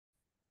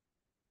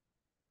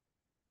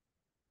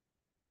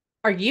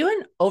Are you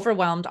an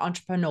overwhelmed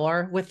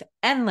entrepreneur with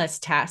endless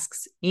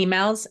tasks,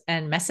 emails,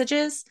 and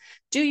messages?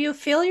 Do you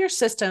feel your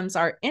systems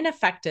are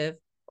ineffective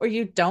or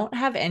you don't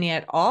have any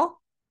at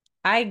all?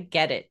 I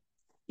get it.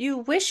 You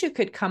wish you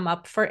could come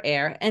up for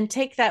air and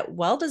take that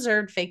well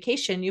deserved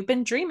vacation you've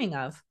been dreaming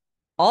of,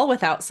 all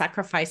without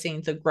sacrificing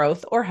the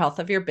growth or health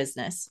of your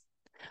business.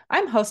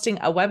 I'm hosting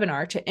a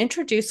webinar to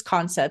introduce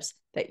concepts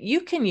that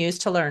you can use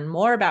to learn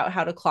more about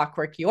how to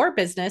clockwork your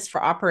business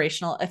for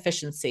operational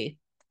efficiency.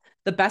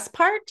 The best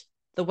part?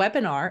 The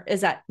webinar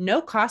is at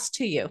no cost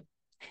to you.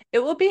 It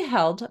will be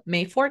held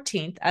May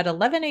 14th at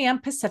 11 a.m.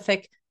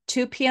 Pacific,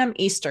 2 p.m.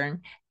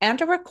 Eastern,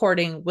 and a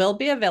recording will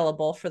be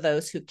available for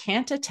those who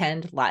can't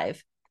attend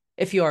live.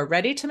 If you are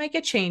ready to make a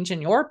change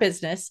in your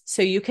business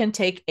so you can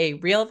take a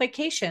real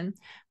vacation,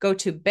 go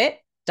to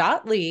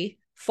bit.ly/May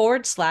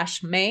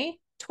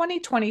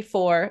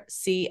 2024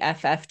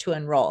 CFF to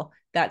enroll.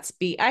 That's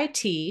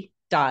bit.ly/May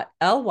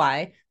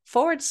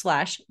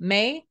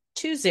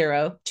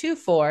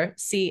 2024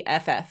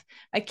 CFF.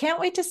 I can't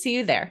wait to see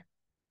you there.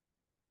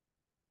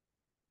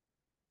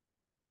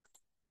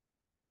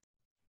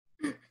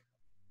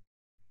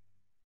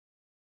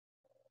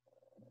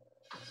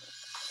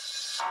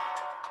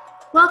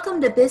 Welcome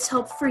to Biz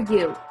Help for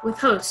You with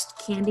host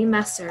Candy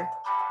Messer.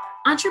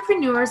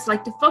 Entrepreneurs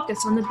like to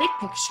focus on the big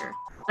picture,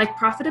 like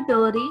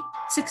profitability,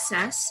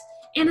 success,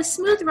 and a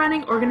smooth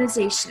running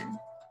organization.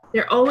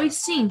 There always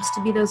seems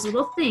to be those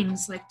little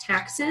things like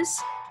taxes,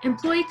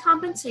 employee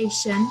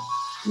compensation,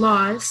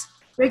 laws,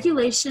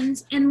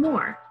 regulations, and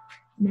more.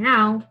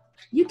 Now,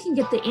 you can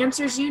get the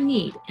answers you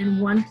need in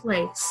one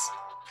place.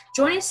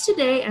 Join us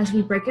today as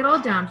we break it all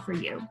down for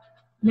you.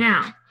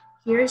 Now,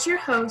 here is your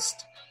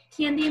host,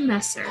 Candy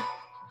Messer.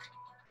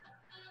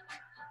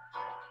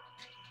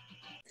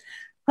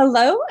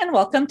 Hello and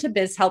welcome to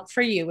Biz Help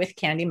for You with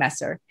Candy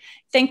Messer.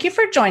 Thank you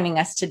for joining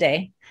us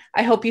today.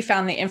 I hope you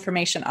found the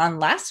information on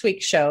last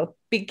week's show,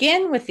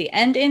 Begin with the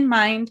End in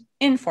Mind,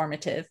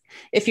 informative.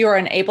 If you are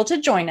unable to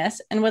join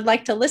us and would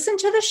like to listen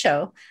to the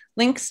show,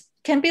 links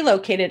can be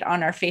located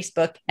on our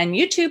Facebook and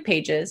YouTube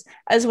pages,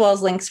 as well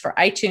as links for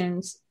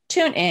iTunes,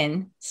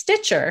 TuneIn,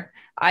 Stitcher,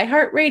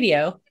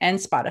 iHeartRadio, and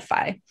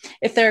Spotify.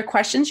 If there are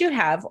questions you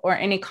have or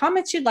any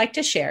comments you'd like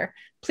to share,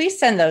 please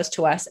send those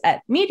to us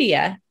at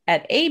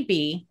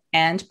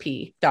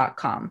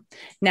media@abandp.com.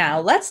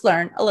 Now let's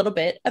learn a little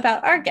bit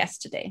about our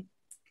guest today.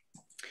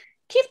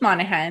 Keith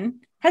Monahan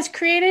has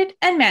created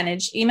and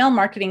managed email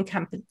marketing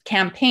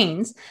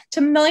campaigns to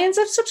millions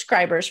of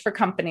subscribers for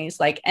companies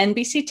like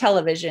NBC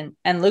Television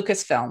and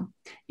Lucasfilm.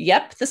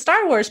 Yep, the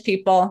Star Wars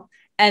people,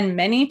 and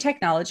many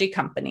technology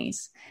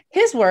companies.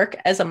 His work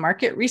as a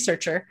market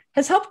researcher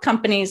has helped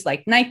companies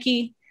like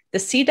Nike, the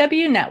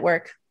CW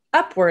Network,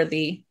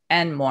 Upworthy,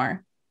 and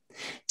more.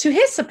 To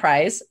his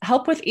surprise,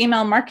 help with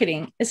email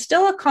marketing is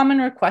still a common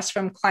request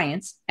from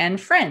clients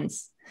and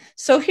friends.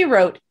 So he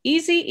wrote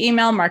Easy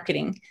Email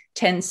Marketing,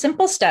 10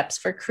 Simple Steps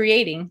for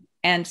Creating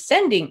and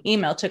Sending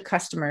Email to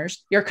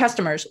Customers Your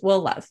Customers Will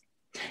Love.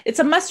 It's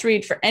a must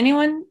read for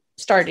anyone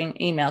starting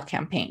email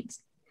campaigns.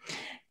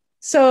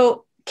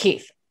 So,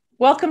 Keith,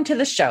 welcome to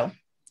the show.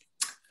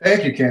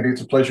 Thank you, Candy.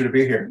 It's a pleasure to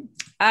be here.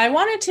 I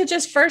wanted to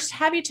just first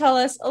have you tell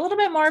us a little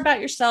bit more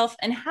about yourself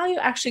and how you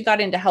actually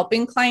got into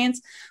helping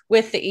clients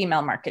with the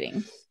email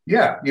marketing.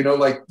 Yeah,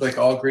 like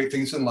all great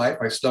things in life,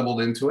 I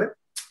stumbled into it.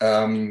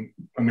 I'm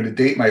going to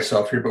date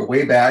myself here, but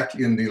way back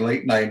in the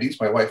late 90s,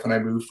 my wife and I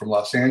moved from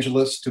Los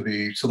Angeles to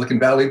the Silicon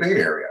Valley Bay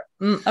Area.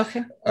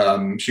 Okay.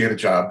 She had a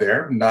job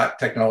there, not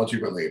technology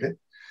related.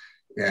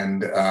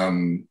 And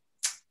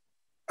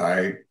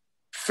I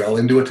fell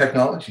into a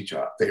technology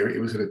job there. It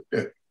was at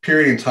a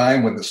period in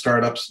time when the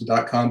startups, the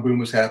dot-com boom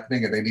was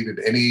happening, and they needed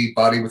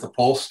anybody with a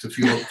pulse to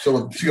fill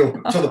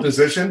the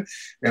position.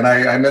 And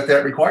I met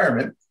that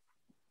requirement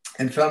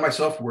and found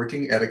myself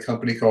working at a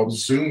company called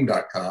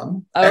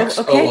Zoom.com,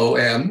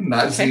 Xoom,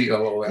 not Okay. Zoom.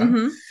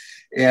 Mm-hmm.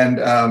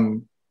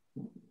 And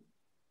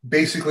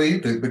basically,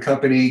 the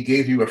company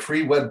gave you a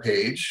free web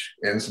page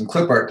and some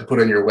clip art to put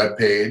on your web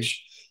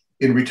page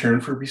in return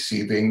for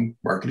receiving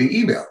marketing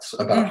emails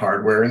about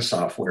hardware and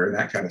software and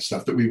that kind of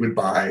stuff that we would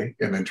buy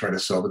and then try to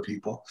sell to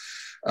people.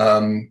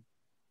 Over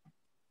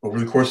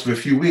the course of a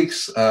few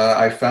weeks,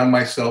 I found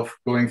myself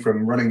going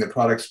from running the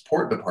product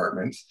support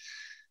department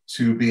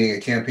to being a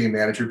campaign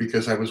manager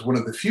because I was one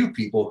of the few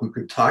people who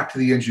could talk to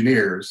the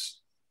engineers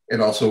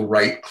and also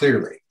write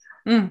clearly.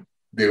 You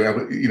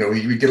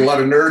get a lot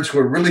of nerds who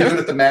are really good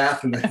at the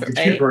math and the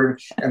computer,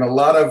 and a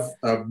lot of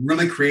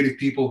really creative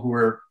people who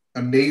are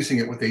amazing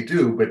at what they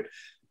do, but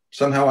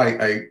somehow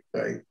I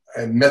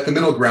met the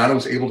middle ground and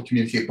was able to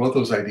communicate both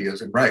those ideas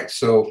and write.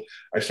 So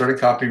I started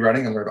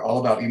copywriting and learned all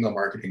about email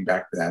marketing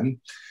back then.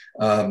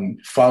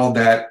 Followed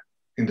that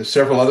into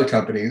several other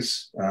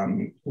companies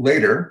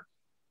later,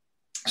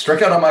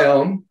 struck out on my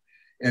own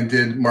and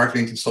did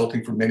marketing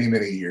consulting for many,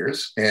 many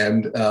years.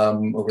 And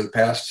over the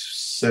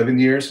past 7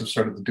 years, have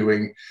started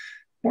doing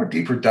more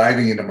deeper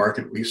diving into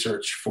market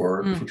research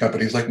for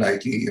companies like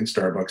Nike and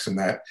Starbucks and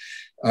that.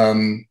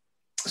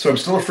 So I'm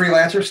still a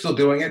freelancer, still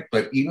doing it,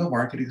 but email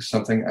marketing is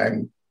something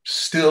I'm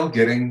still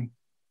getting,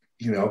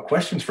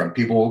 questions from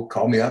people. Will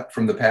call me up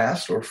from the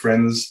past, or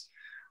friends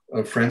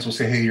of friends will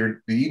say, hey,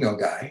 you're the email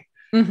guy.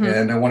 Mm-hmm.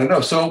 And I want to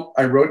know. So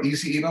I wrote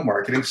Easy Email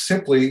Marketing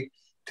simply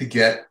to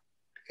get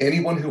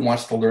anyone who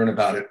wants to learn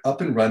about it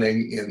up and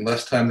running in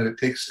less time than it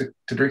takes to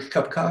drink a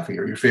cup of coffee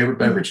or your favorite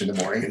beverage in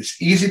the morning.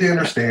 It's easy to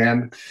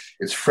understand.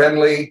 It's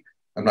friendly.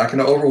 I'm not going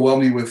to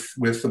overwhelm you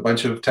with a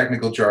bunch of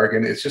technical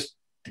jargon. It's just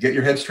to get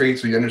your head straight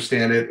so you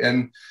understand it.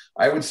 And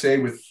I would say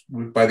with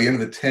by the end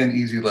of the 10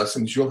 easy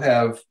lessons, you'll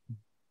have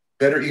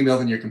better email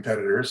than your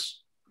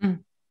competitors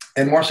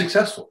and more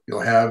successful.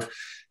 You'll have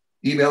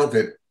email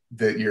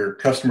that your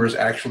customers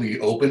actually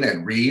open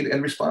and read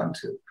and respond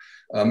to.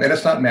 And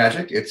it's not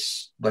magic.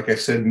 It's, like I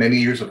said, many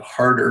years of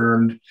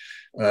hard-earned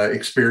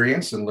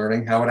experience and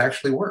learning how it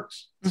actually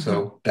works. Mm-hmm.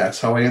 So that's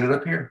how I ended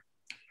up here.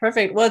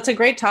 Perfect. Well, it's a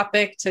great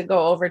topic to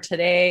go over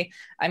today.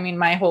 I mean,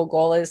 my whole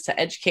goal is to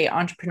educate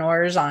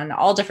entrepreneurs on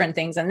all different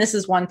things. And this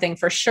is one thing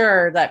for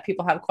sure that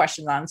people have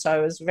questions on. So I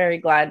was very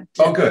glad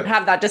to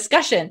have that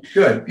discussion.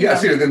 Good. Yeah.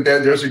 See, then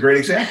there's a great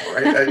example,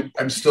 right?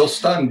 I'm still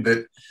stunned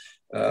that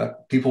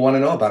people want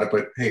to know about it,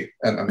 but hey,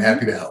 I'm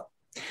happy to help.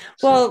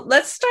 Well,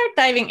 let's start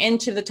diving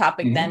into the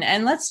topic then.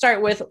 And let's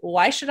start with,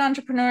 why should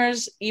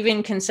entrepreneurs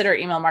even consider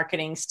email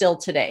marketing still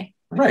today?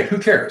 Right. Who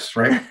cares,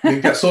 right?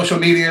 We've got social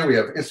media. We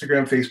have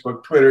Instagram,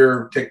 Facebook,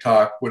 Twitter,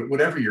 TikTok,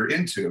 whatever you're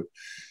into.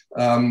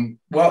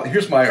 Well,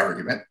 here's my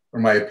argument or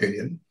my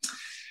opinion.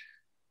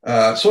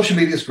 Social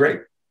media is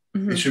great.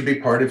 Mm-hmm. It should be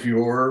part of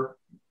your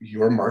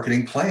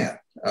marketing plan.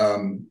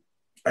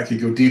 I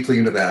could go deeply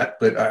into that,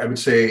 but I would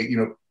say,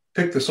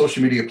 pick the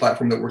social media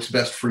platform that works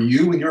best for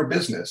you and your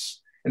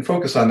business and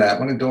focus on that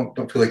one, and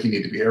don't feel like you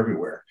need to be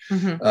everywhere.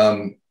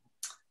 Mm-hmm.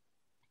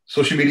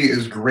 Social media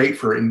is great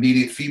for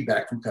immediate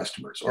feedback from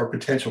customers or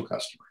potential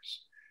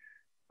customers.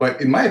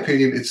 But in my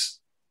opinion, it's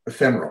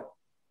ephemeral.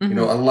 Mm-hmm.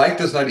 A like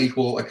does not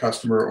equal a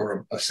customer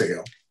or a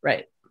sale.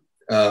 Right.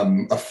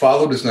 A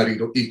follow does not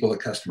equal a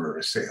customer or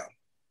a sale.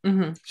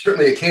 Mm-hmm.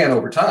 Certainly it can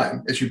over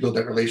time as you build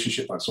that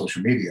relationship on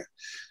social media.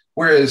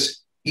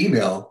 Whereas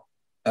email,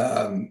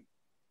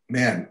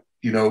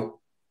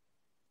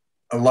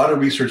 a lot of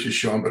research has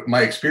shown, but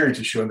my experience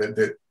has shown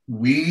that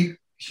we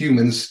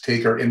humans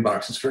take our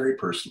inboxes very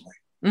personally.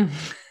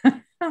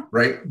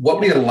 Right? What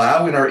we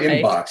allow in our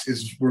inbox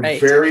is we're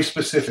very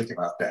specific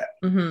about that.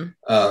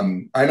 Mm-hmm.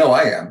 I know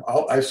I am.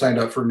 I've signed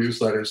up for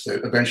newsletters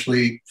that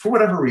eventually, for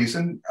whatever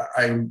reason,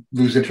 I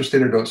lose interest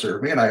in or don't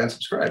serve me, and I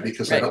unsubscribe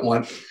because I don't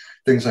want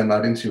things I'm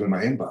not into in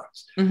my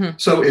inbox. Mm-hmm.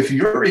 So if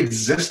your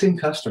existing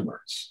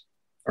customers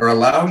are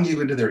allowing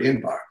you into their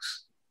inbox,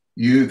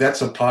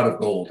 that's a pot of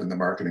gold in the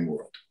marketing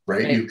world,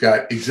 right? You've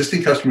got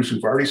existing customers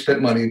who've already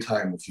spent money and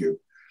time with you,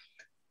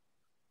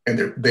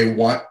 and they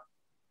want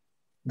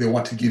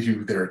to give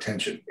you their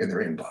attention in their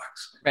inbox.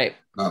 Right.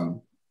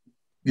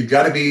 You've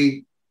got to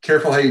be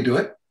careful how you do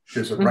it.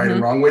 There's a right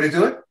and wrong way to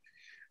do it.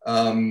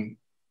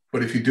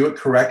 But if you do it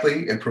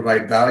correctly and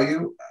provide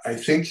value, I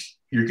think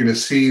you're going to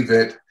see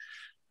that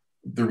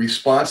the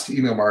response to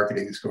email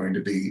marketing is going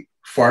to be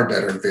far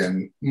better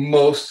than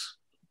most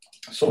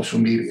social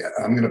media.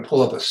 I'm going to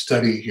pull up a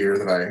study here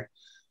that I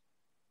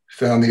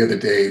found the other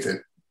day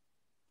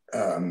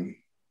that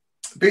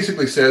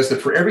basically says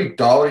that for every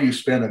dollar you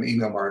spend on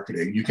email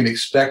marketing, you can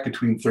expect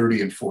between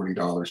 $30 and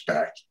 $40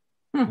 back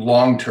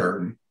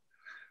long-term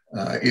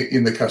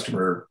in the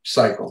customer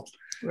cycle.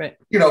 Right.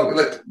 You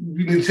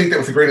need to take that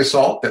with a grain of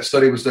salt. That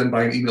study was done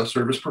by an email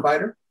service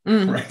provider,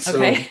 right? So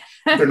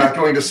they're not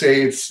going to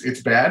say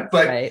it's bad,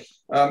 but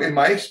in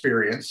my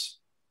experience,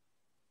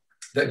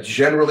 that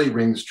generally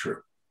rings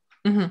true.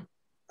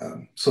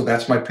 Mm-hmm. So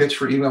that's my pitch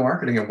for email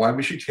marketing and why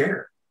we should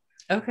care.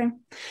 Okay.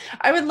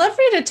 I would love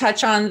for you to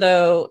touch on,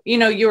 though,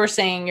 you were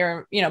saying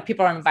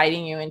people are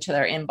inviting you into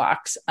their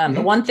inbox.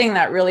 The one thing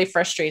that really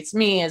frustrates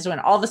me is when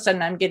all of a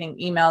sudden I'm getting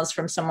emails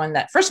from someone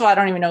that, first of all, I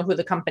don't even know who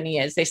the company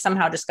is. They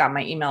somehow just got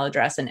my email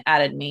address and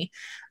added me.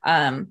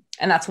 And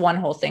that's one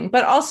whole thing.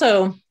 But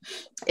also,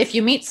 if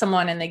you meet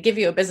someone and they give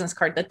you a business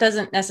card, that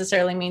doesn't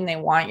necessarily mean they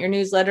want your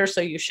newsletter.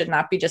 So you should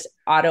not be just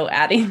auto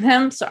adding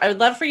them. So I would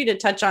love for you to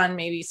touch on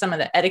maybe some of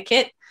the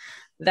etiquette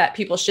that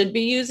people should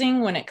be using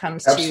when it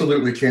comes to.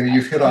 Absolutely, Candy.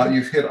 You've hit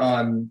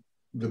on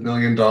the $1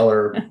 million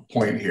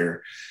point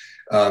here.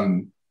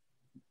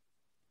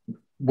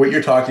 What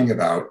you're talking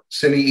about,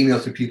 sending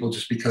emails to people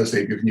just because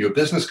they've given you a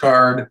business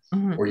card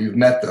or you've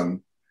met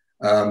them,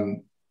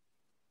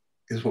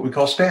 is what we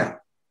call spam.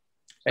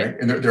 Right?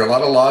 And there are a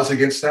lot of laws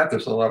against that.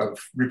 There's a lot of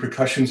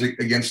repercussions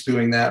against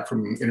doing that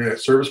from internet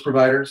service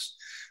providers.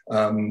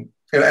 And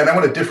I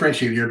want to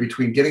differentiate here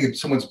between getting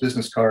someone's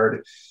business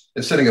card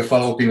and sending a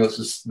follow-up email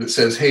that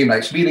says, hey,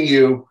 nice meeting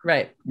you.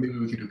 Right. Maybe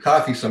we could do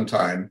coffee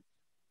sometime,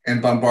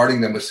 and bombarding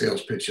them with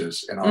sales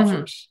pitches and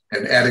offers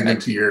and adding them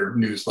to your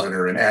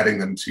newsletter and adding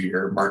them to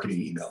your marketing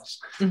emails.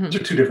 Those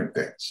are two different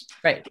things.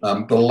 Right.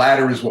 The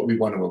latter is what we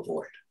want to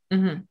avoid.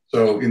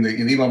 So in the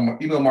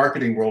email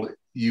marketing world,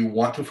 you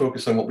want to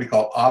focus on what we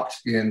call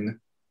opt-in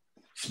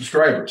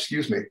subscribers,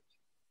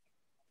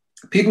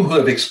 people who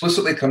have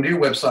explicitly come to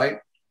your website,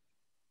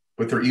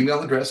 put their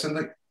email address in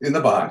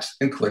the box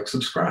and click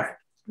subscribe,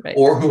 Right.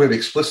 or who have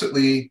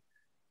explicitly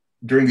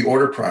during the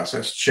order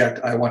process checked,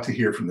 I want to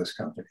hear from this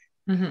company.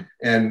 Mm-hmm.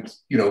 And,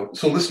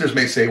 so listeners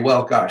may say,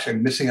 well, gosh,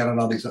 I'm missing out on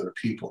all these other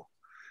people.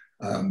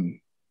 I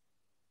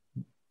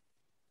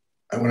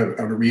want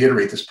to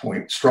reiterate this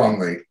point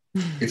strongly.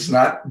 It's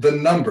not the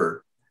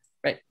number,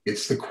 right?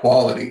 It's the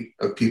quality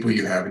of people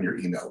you have in your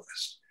email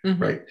list,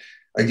 mm-hmm. right?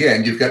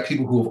 Again, you've got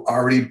people who have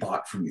already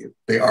bought from you.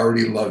 They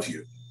already love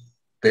you.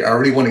 They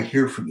already want to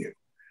hear from you.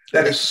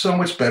 That is so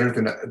much better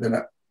than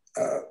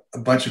a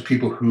bunch of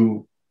people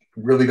who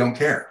really don't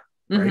care,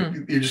 right?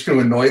 Mm-hmm. You're just going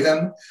to annoy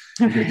them.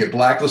 You're going to get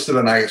blacklisted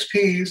on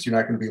ISPs. You're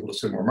not going to be able to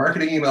send more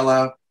marketing email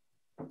out.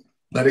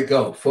 Let it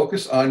go.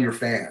 Focus on your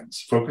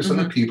fans. Focus mm-hmm.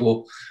 on the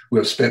people who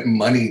have spent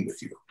money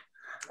with you.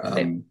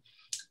 Right.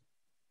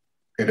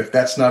 And if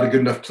that's not a good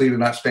enough plea to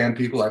not spam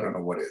people, I don't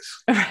know what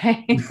is.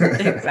 Right.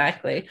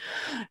 Exactly.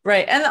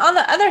 Right. And on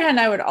the other hand,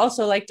 I would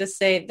also like to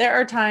say there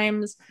are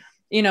times,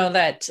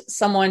 that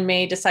someone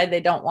may decide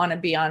they don't want to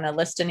be on a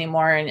list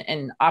anymore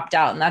and opt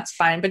out, and that's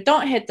fine, but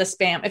don't hit the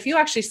spam. If you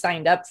actually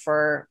signed up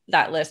for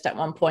that list at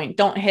one point,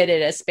 don't hit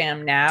it as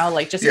spam now,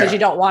 like just because you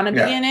don't want to be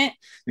in it,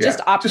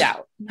 just opt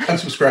out.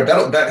 Unsubscribe.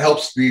 That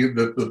helps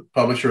the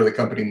publisher or the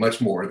company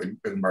much more than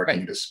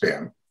marking to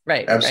spam.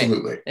 Right.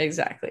 Absolutely. Right.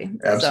 Exactly.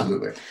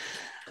 Absolutely.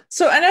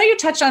 So I know you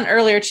touched on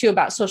earlier too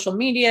about social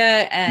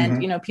media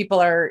and, mm-hmm. People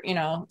are,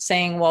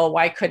 saying, well,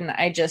 why couldn't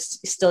I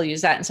just still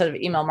use that instead of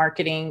email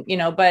marketing,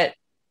 but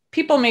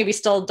people maybe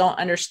still don't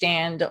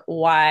understand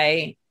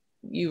why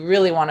you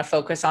really want to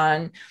focus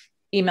on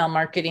email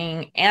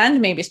marketing and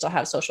maybe still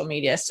have social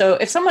media. So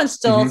if someone's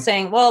still mm-hmm.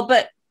 saying, well,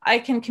 but I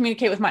can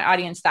communicate with my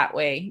audience that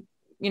way,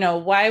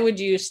 why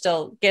would you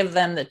still give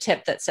them the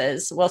tip that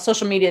says, well,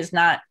 social media is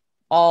not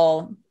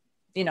all,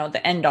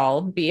 the end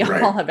all be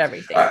all of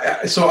everything?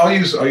 So I'll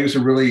use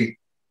a really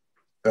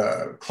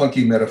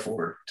clunky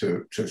metaphor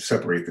to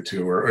separate the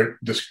two or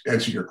just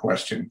answer your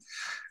question.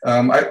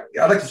 I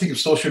like to think of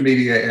social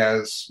media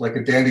as like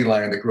a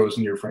dandelion that grows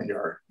in your front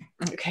yard.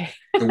 Okay.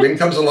 The wind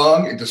comes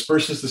along, it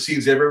disperses the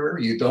seeds everywhere.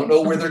 You don't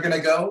know where they're going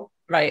to go.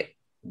 Right.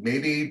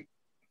 Maybe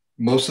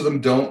most of them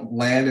don't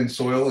land in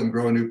soil and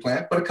grow a new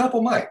plant, but a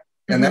couple might.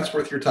 And mm-hmm. that's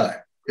worth your time.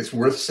 It's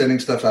worth sending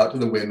stuff out to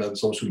the wind on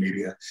social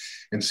media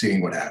and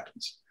seeing what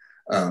happens.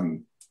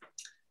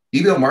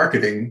 Email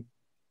marketing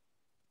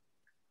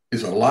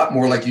is a lot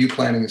more like you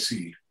planting a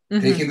seed,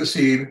 mm-hmm. taking the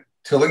seed,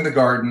 tilling the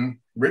garden,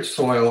 rich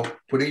soil,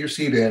 putting your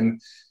seed in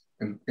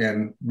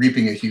and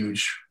reaping a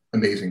huge,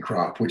 amazing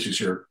crop, which is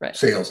your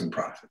sales and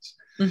profits.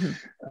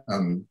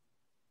 Mm-hmm.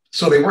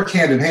 So they work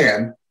hand in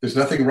hand. There's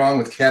nothing wrong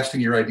with casting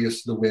your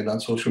ideas to the wind on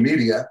social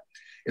media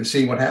and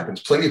seeing what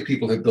happens. Plenty of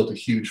people have built a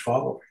huge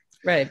following.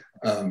 Right.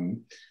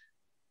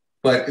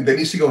 But that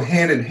needs to go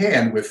hand in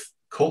hand with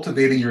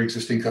cultivating your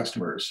existing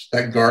customers,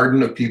 that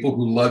garden of people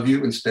who love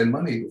you and spend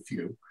money with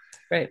you.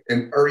 Right.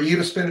 And are you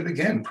to spend it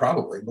again?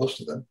 Probably,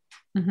 most of them.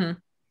 Mm-hmm.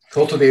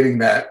 Cultivating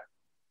that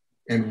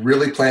and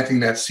really planting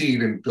that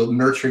seed and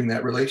nurturing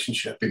that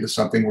relationship into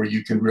something where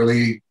you can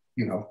really,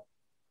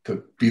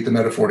 to beat the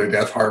metaphor to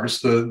death,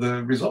 harvest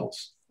the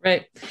results.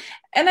 Right.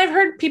 And I've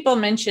heard people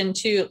mention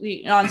too,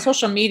 on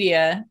social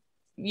media,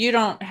 you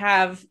don't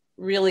have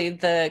really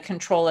the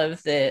control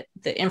of the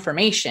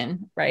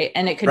information, right?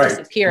 And it could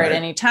disappear at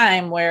any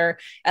time, where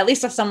at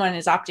least if someone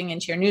is opting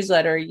into your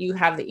newsletter, you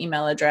have the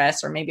email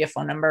address or maybe a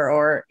phone number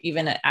or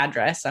even an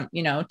address,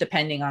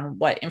 depending on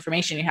what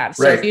information you have.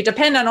 So if you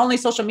depend on only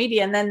social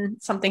media and then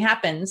something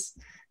happens,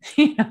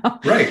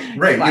 Right.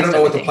 You don't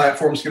know what the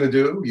platform's going to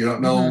do. You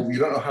don't know, mm-hmm. you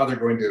don't know how they're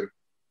going to,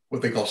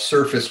 what they call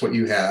surface what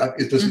you have.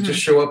 It doesn't mm-hmm. just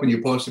show up and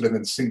you post it and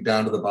then sink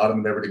down to the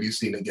bottom, never to be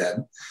seen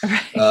again.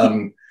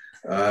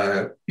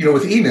 Right.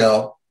 With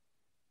email,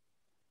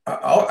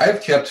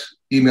 I've kept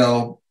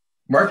email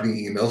marketing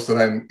emails that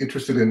I'm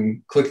interested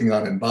in clicking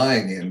on and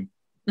buying in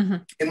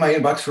my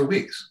inbox for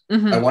weeks.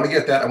 Mm-hmm. I want to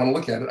get that. I want to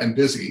look at it. I'm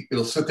busy.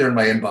 It'll sit there in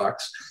my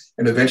inbox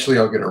and eventually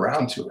I'll get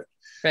around to it.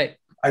 Right.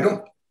 I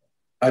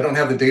don't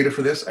have the data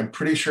for this. I'm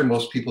pretty sure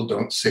most people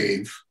don't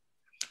save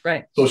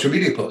social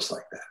media posts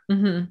like that.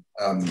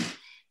 Mm-hmm.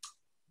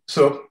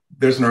 So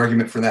there's an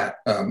argument for that.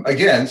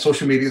 Again,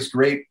 social media is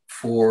great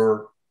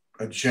for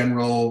a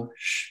general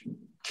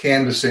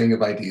canvassing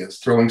of ideas,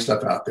 throwing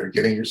stuff out there,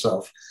 getting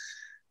yourself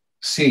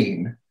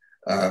seen.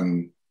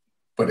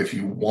 But if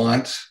you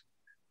want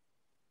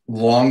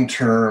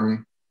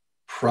long-term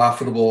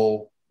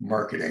profitable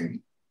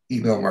marketing,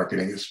 email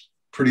marketing is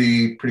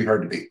pretty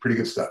hard to beat. Pretty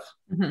good stuff.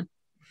 Mm-hmm.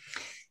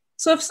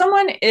 So if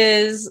someone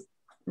is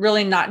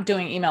really not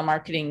doing email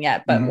marketing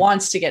yet, but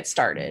wants to get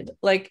started,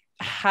 like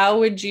how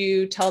would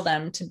you tell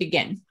them to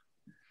begin?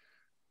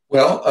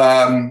 Well,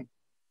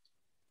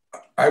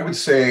 I would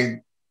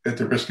say, at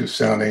the risk of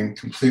sounding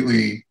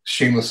completely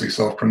shamelessly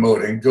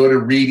self-promoting, go to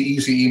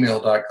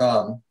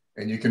readeasyemail.com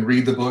and you can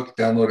read the book,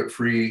 download it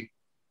free.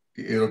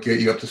 It'll get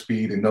you up to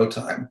speed in no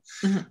time.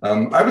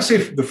 Mm-hmm. I would say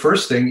the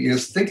first thing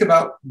is think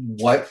about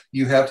what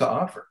you have to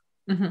offer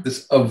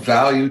that's of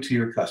value to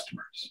your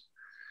customers.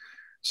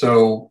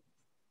 So,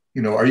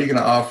 are you going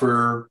to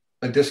offer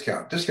a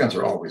discount. Discounts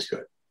are always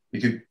good.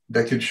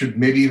 Should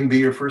maybe even be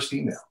your first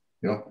email,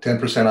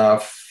 10%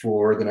 off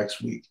for the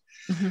next week.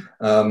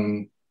 Are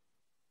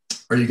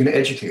you going to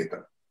educate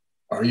them?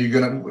 Are you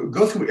going to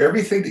go through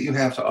everything that you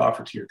have to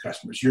offer to your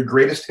customers, your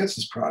greatest hits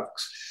as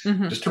products,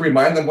 just to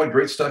remind them what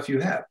great stuff you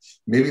have?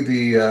 Maybe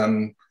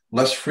the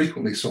less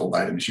frequently sold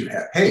items you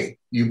have. Hey,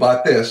 you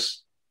bought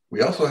this.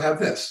 We also have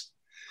this.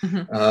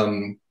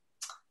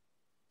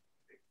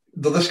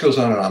 The list goes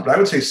on and on. But I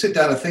would say sit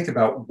down and think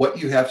about what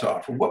you have to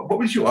offer. What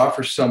would you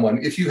offer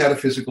someone if you had a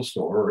physical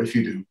store, or if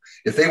you do?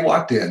 If they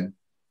walked in,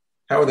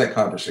 how would that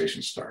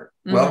conversation start?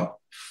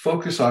 Well,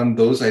 focus on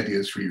those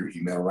ideas for your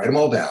email. Write them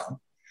all down.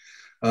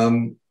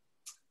 And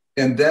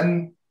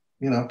then,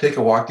 take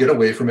a walk, get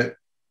away from it.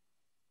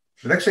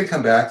 The next day,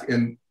 come back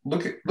and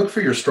look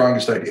for your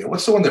strongest idea.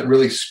 What's the one that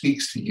really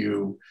speaks to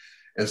you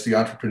as the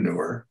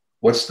entrepreneur?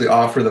 What's the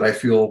offer that I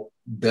feel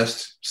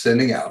best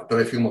sending out, that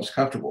I feel most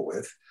comfortable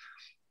with?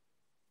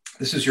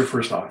 This is your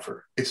first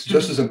offer. It's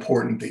just as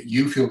important that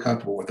you feel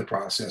comfortable with the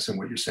process and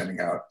what you're sending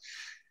out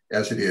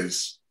as it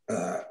is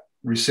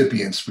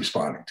recipients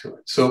responding to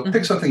it. So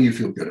pick something you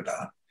feel good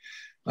about.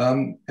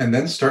 And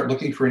then start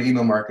looking for an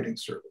email marketing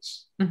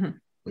service,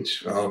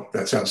 which,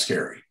 that sounds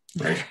scary,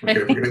 right?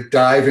 We're going to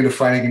dive into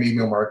finding an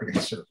email marketing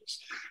service.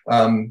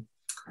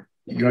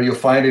 You'll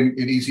find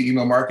in easy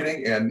email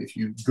marketing, and if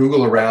you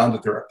Google around,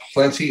 that there are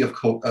plenty of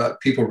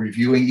people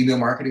reviewing email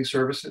marketing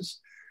services.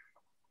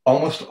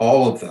 Almost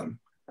all of them,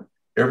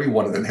 every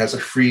one of them has a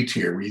free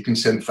tier where you can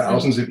send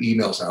thousands of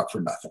emails out for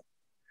nothing.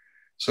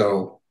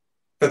 So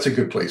that's a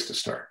good place to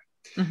start.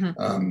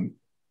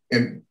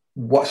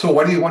 So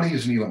why do you want to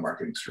use an email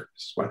marketing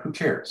service? Why? Who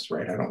cares,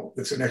 right?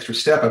 It's an extra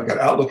step. I've got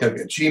Outlook, I've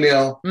got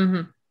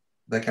Gmail,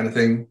 that kind of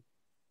thing.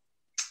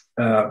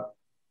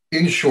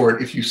 In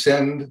short, if you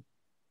send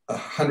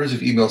hundreds of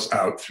emails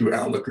out through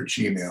Outlook or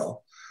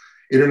Gmail,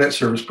 internet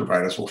service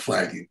providers will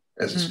flag you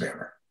as a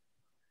spammer.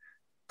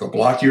 They'll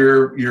block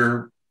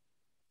your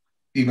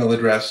email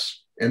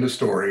address, end of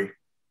story,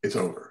 it's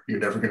over. You're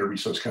never going to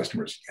reach those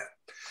customers again.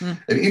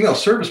 An email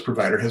service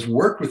provider has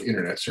worked with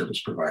internet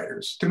service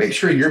providers to make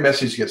sure your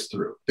message gets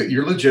through, that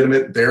you're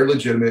legitimate, they're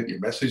legitimate, your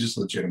message is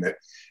legitimate,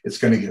 it's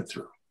going to get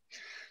through.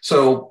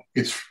 So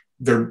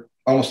they're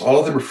almost all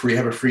of them are free,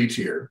 have a free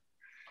tier.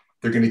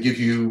 They're going to give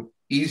you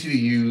easy to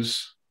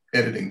use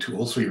editing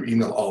tools, so your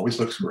email always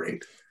looks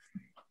great.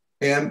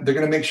 And they're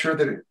going to make sure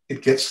that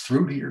it gets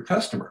through to your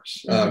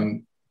customers.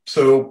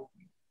 So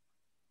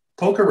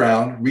poke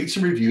around, read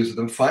some reviews of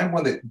them, find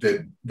one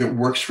that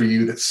works for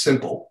you, that's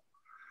simple.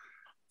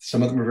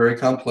 Some of them are very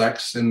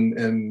complex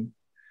and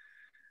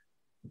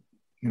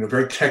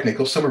very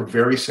technical. Some are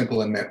very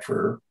simple and meant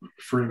for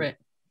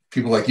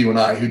people like you and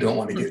I who don't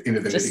want to get into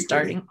the nitty-gritty. Just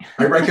starting.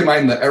 I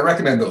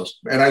recommend those,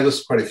 and I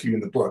list quite a few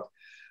in the book.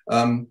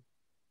 And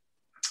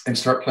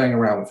start playing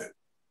around with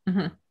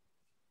it.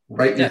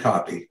 Write your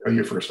copy of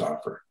your first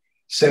offer.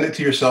 Send it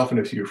to yourself and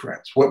a few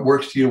friends. What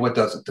works to you? What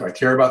doesn't? Do I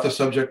care about the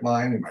subject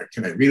line?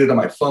 Can I read it on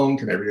my phone?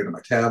 Can I read it on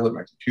my tablet,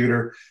 my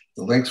computer?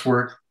 The links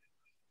work.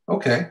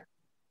 Okay.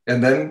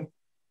 And then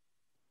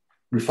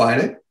refine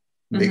it.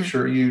 Make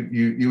sure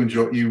you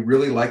enjoy, you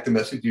really like the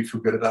message, you feel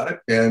good about it.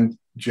 And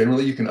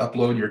generally you can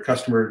upload your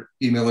customer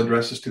email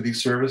addresses to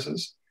these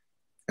services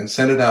and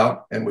send it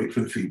out and wait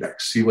for the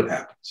feedback, see what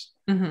happens.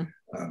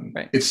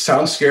 It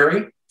sounds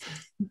scary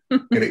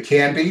and it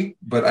can be,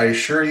 but I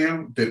assure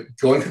you that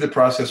going through the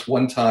process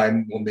one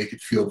time will make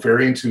it feel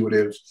very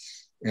intuitive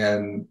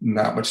and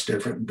not much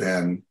different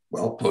than,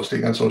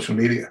 posting on social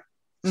media.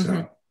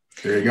 So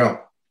there you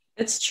go.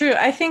 It's true.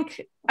 I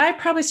think I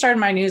probably started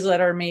my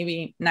newsletter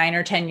maybe 9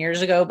 or 10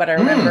 years ago, but I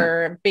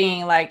remember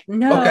being like,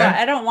 no,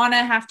 I don't want to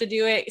have to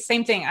do it.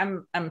 Same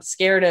thing. I'm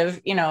scared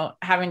of,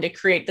 having to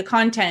create the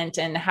content,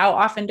 and how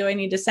often do I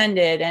need to send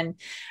it? And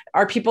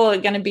are people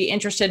going to be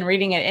interested in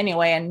reading it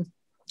anyway? And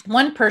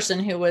one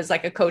person who was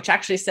like a coach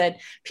actually said,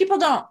 people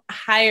don't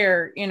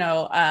hire,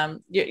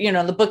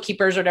 the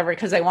bookkeepers or whatever,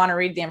 because they want to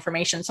read the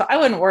information. So I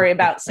wouldn't worry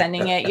about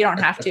sending it. You don't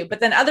have to. But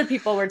then other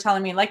people were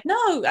telling me like,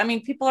 no,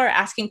 people are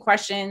asking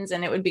questions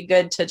and it would be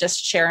good to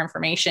just share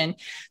information.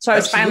 So I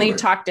was finally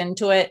talked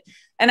into it,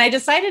 and I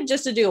decided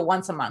just to do it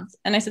once a month.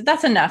 And I said,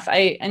 that's enough.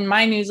 In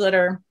my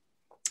newsletter,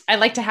 I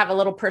like to have a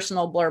little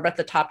personal blurb at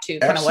the top too,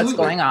 kind of what's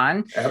going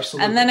on.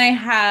 Absolutely. And then I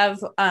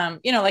have,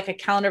 like a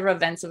calendar of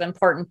events of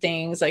important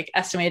things, like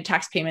estimated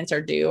tax payments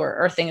are due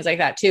or things like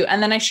that too.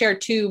 And then I share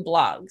 2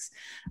 blogs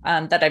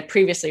that I've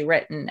previously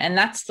written. And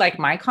that's like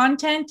my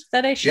content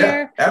that I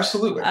share. Yeah,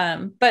 absolutely.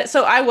 But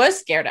so I was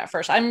scared at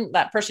first. I'm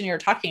that person you were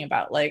talking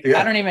about. Like,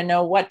 I don't even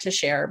know what to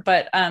share,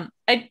 but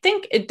I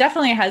think it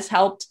definitely has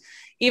helped,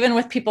 even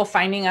with people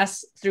finding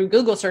us through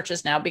Google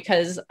searches now,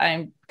 because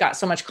I've got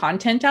so much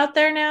content out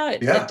there now,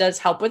 it does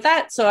help with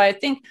that. So I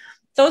think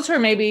those who are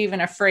maybe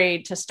even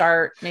afraid to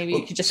start, maybe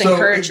you could just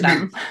encourage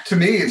them. To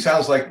me, it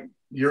sounds like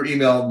your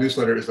email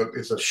newsletter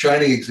is a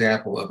shining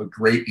example of a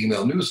great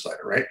email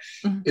newsletter, right?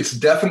 It's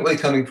definitely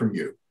coming from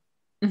you.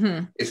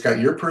 It's got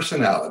your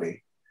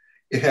personality.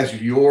 It has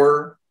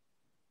your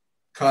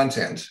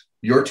content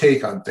your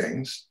take on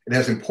things. It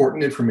has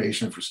important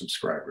information for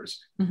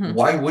subscribers. Mhm.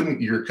 Why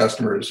wouldn't your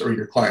customers or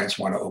your clients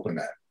want to open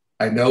that?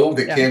 I know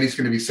that Candy's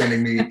going to be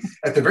sending me,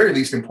 at the very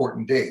least,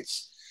 important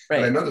dates. Right.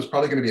 And I know there's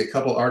probably going to be a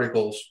couple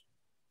articles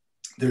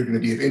that are going to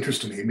be of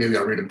interest to me. Maybe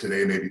I'll read them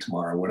today, maybe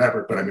tomorrow,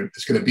 whatever, but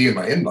it's going to be in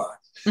my inbox.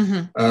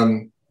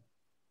 Mhm.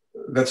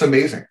 That's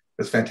amazing.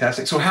 That's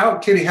fantastic. So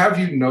Katie, how have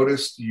you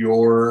noticed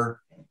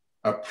your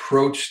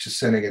approach to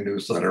sending a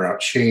newsletter out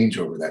change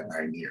over that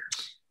 9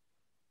 years?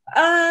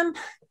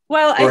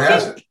 Well, Or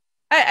has it?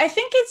 I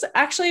think it's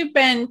actually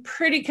been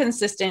pretty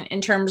consistent in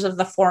terms of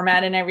the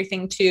format and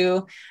everything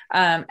too.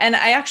 And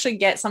I actually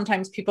get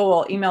sometimes people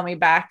will email me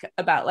back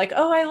about like,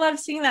 oh, I love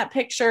seeing that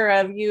picture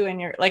of you and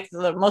your, like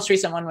the most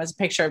recent one was a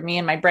picture of me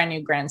and my brand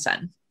new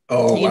grandson.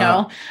 Oh, you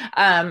wow.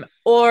 know,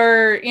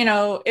 or, you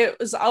know, it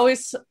was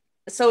always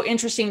so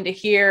interesting to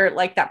hear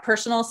like that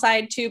personal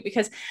side too,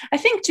 because I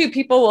think too,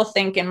 people will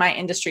think in my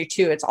industry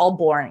too, it's all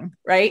boring,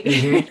 right?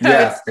 Mm-hmm.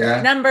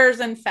 It's numbers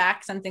and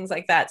facts and things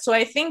like that. So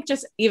I think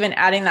just even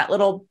adding that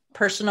little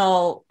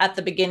personal at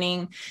the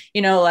beginning,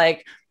 you know,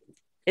 like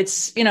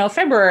it's, you know,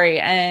 February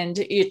and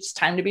it's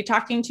time to be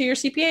talking to your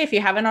CPA if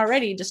you haven't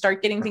already to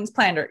start getting things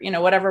planned or, you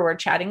know, whatever we're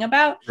chatting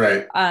about.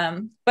 Right.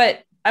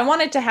 But I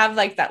wanted to have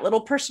like that little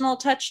personal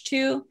touch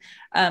too.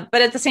 But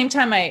at the same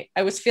time, I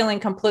was feeling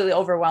completely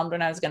overwhelmed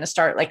when I was going to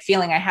start, like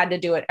feeling I had to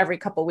do it every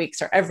couple of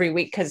weeks or every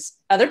week because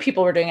other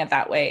people were doing it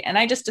that way. And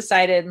I just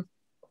decided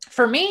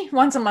for me,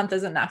 once a month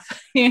is enough,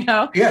 you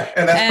know? Yeah.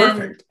 And that's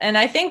perfect. And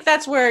I think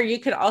that's where you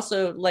could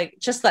also like,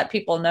 just let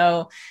people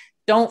know,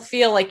 don't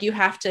feel like you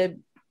have to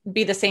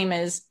be the same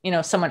as, you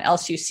know, someone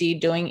else you see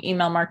doing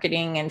email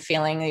marketing and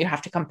feeling that you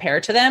have to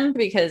compare to them,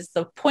 because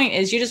the point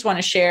is you just want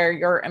to share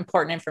your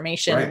important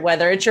information, right.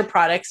 whether it's your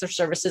products or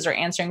services or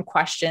answering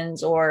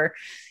questions or,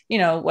 you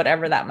know,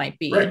 whatever that might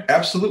be. Right.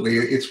 Absolutely.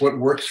 It's what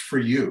works for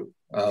you.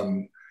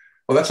 Well,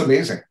 that's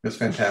amazing. That's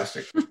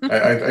fantastic.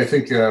 I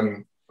think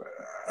to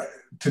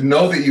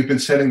know that you've been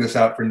sending this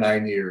out for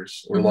 9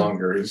 years or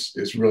longer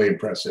is really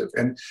impressive.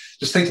 And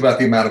just think about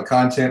the amount of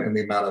content and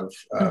the amount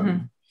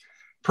of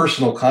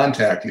personal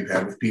contact you've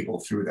had with people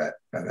through that.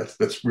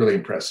 That's really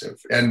impressive.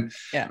 And,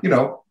 you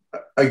know,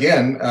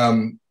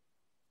 again,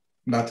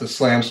 not to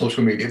slam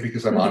social media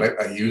because I'm on it,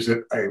 I use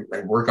it,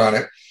 I work on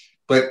it.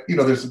 But, you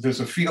know,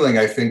 there's a feeling,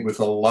 I think, with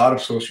a lot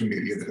of social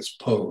media that it's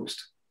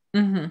posed,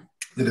 that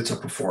it's a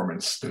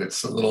performance, that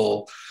it's a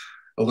little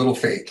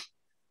fake.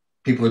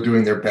 People are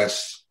doing their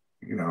best,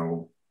 you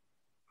know,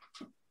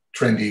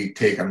 trendy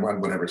take on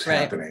whatever's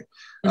happening.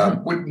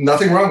 With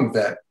nothing wrong with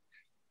that.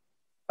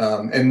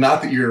 And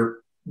not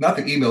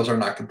that emails are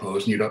not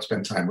composed and you don't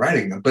spend time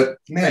writing them, but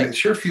man, it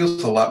sure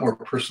feels a lot more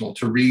personal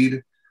to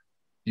read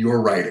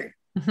your writing,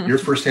 your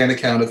firsthand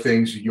account of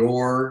things,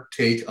 your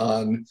take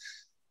on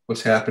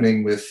what's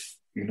happening with,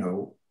 you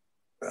know,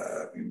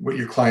 what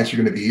your clients are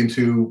going to be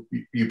into,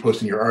 you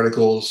posting your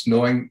articles,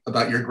 knowing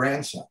about your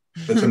grandson.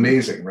 That's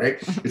amazing, right?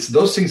 It's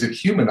those things that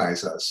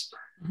humanize us.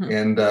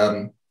 And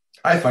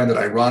I find that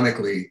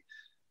ironically,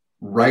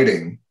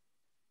 writing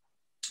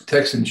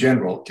text in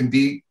general can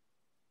be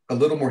a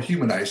little more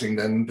humanizing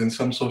than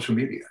some social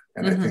media.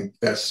 And I think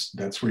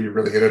that's where you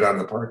really hit it out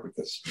of the park with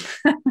this.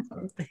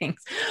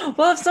 Thanks.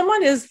 Well, if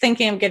someone is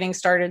thinking of getting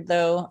started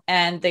though,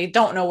 and they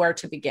don't know where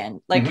to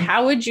begin, like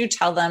how would you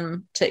tell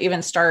them to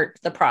even start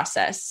the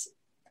process?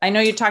 I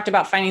know you talked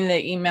about finding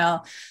the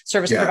email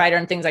service provider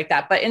and things like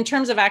that, but in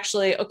terms of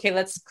actually, okay,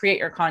 let's create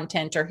your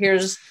content, or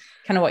here's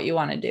kind of what you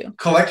want to do.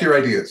 Collect your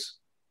ideas.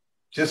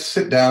 Just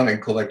sit down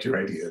and collect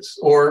your ideas,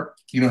 or,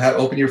 you know,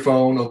 open your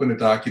phone, open a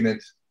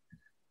document,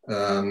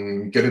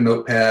 get a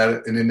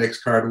notepad, an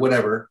index card,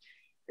 whatever.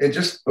 And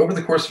just over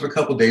the course of a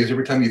couple of days,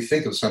 every time you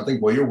think of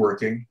something while you're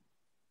working,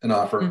 an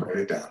offer, write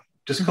it down.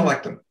 Just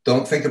collect them.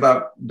 Don't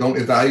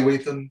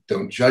evaluate them.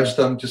 Don't judge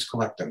them. Just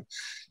collect them.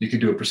 You can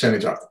do a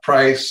percentage off the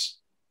price,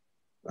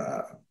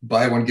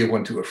 buy one, give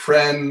one to a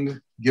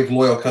friend, give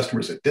loyal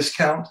customers a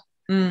discount,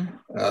 you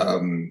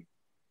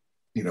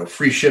know,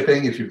 free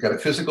shipping if you've got a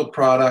physical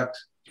product,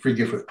 free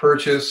gift with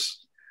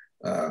purchase,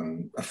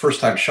 a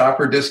first-time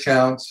shopper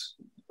discount,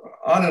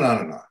 on and on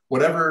and on.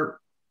 Whatever,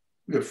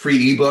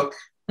 free ebook,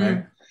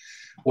 right?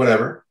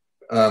 Whatever,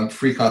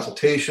 free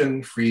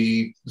consultation,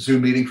 free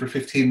Zoom meeting for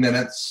 15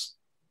 minutes,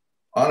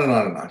 on and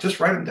on and on.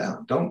 Just write them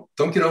down.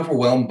 Don't get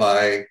overwhelmed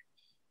by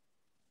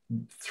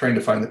trying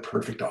to find the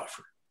perfect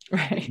offer.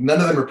 Right.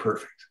 None of them are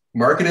perfect.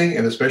 Marketing,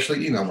 and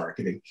especially email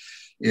marketing,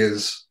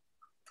 is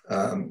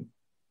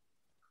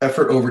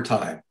effort over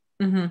time.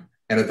 And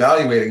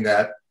evaluating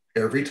that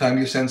every time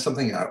you send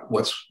something out.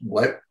 What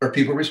are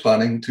people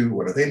responding to?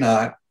 What are they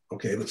not?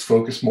 Okay, let's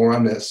focus more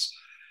on this.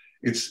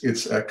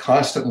 It's a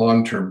constant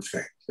long-term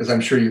thing, as I'm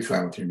sure you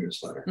found with your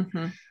newsletter.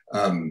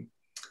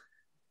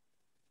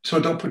 So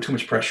don't put too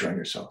much pressure on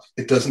yourself.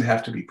 It doesn't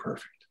have to be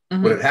perfect.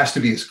 What it has to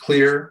be is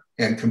clear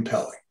and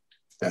compelling.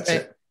 That's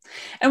it.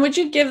 And would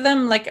you give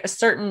them like a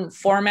certain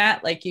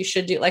format? Like you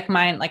should do like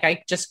mine, like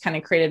I just kind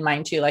of created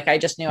mine too. Like I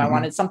just knew I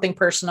wanted something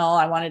personal.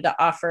 I wanted to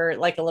offer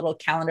like a little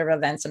calendar of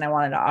events, and I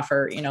wanted to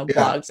offer,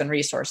 blogs and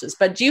resources.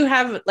 But do you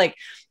have like,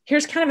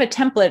 here's kind of a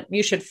template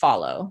you should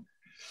follow?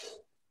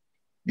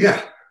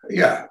 Yeah.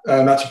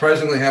 Not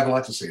surprisingly, I have a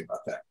lot to say about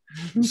that.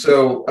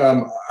 So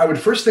I would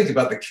first think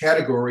about the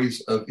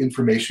categories of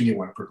information you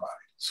want to provide.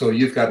 So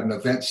you've got an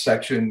event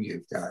section,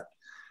 you've got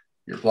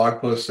your blog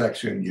post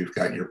section, you've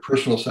got your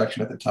personal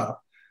section at the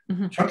top.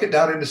 Chunk it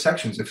down into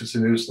sections if it's a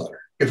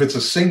newsletter. If it's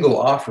a single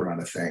offer on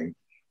a thing,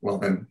 well,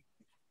 then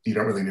you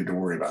don't really need to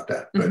worry about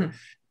that. But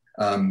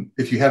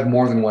if you have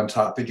more than one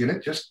topic in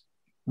it, just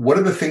what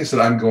are the things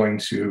that I'm going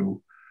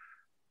to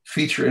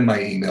feature in my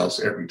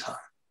emails every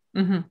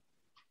time?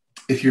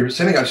 If you're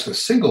sending out just a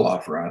single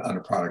offer on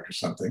a product or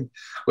something,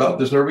 well,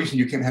 there's no reason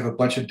you can't have a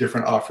bunch of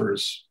different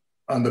offers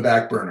on the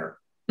back burner,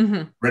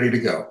 ready to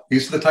go.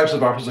 These are the types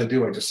of offers I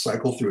do. I just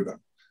cycle through them.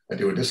 I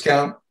do a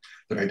discount,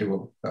 then I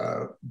do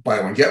a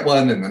buy one, get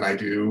one, and then I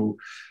do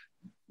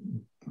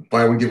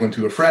buy one, give one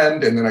to a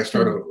friend, and then I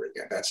start over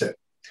again. That's it.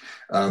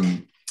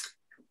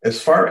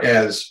 As far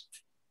as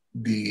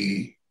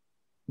the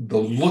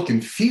look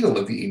and feel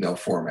of the email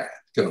format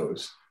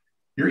goes,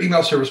 your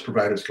email service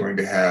provider is going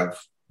to have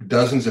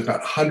dozens, if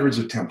not hundreds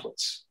of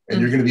templates. And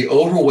you're going to be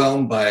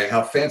overwhelmed by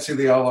how fancy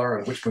they all are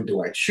and which one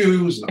do I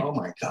choose? And oh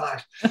my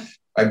gosh,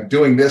 I'm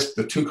doing this,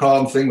 the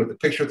 2-column thing with the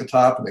picture at the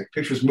top and the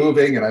picture's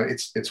moving and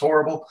it's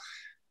horrible.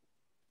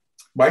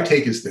 My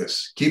take is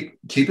this, keep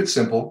it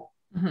simple.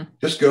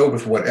 Just go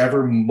with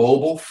whatever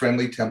mobile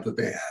friendly template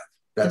they have.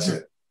 That's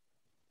it.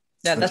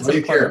 Yeah, that's all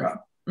you care about,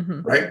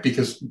 right?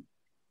 Because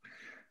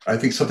I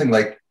think something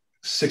like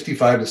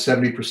 65 to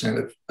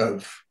 70%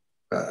 of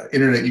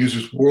internet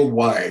users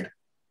worldwide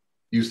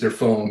use their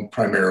phone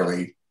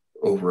primarily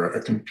over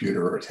a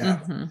computer or a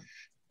tablet.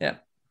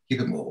 Keep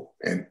it mobile,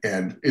 and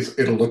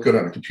it'll look good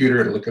on a computer.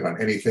 It'll look good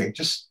on anything.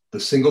 Just the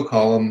single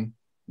column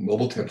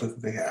mobile template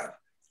that they have.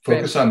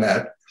 Focus on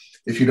that.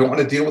 If you don't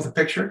want to deal with a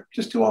picture,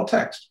 just do all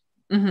text.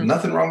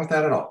 Nothing wrong with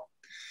that at all.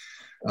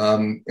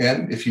 And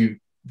if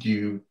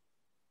you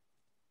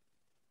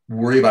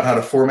worry about how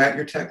to format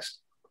your text,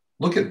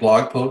 look at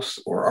blog posts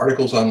or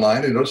articles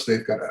online and notice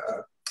they've got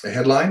a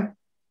headline,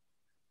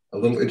 a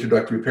little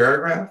introductory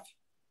paragraph,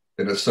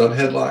 then a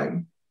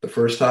subheadline, the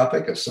first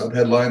topic, a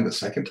subheadline, the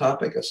second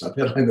topic, a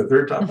subheadline, the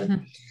third topic.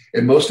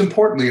 And most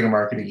importantly, in a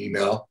marketing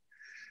email,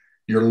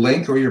 your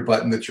link or your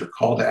button that's your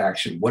call to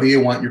action. What do you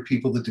want your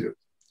people to do?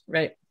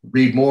 Right.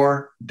 Read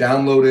more,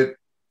 download it,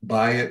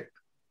 buy it,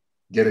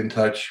 get in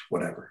touch,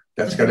 whatever.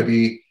 That's got to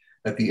be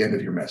at the end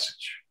of your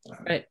message.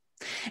 Right.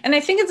 And I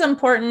think it's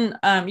important.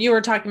 You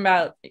were talking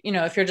about,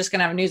 if you're just going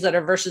to have a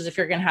newsletter versus if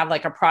you're going to have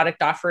like a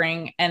product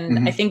offering.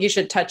 And I think you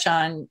should touch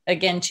on,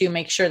 again, to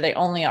make sure they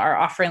only are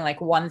offering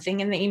like one thing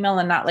in the email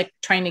and not like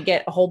trying to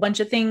get a whole bunch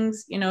of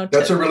things,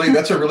 That's a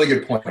really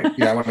good point.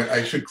 Yeah.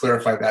 I should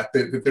clarify that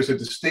there's a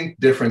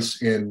distinct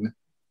difference in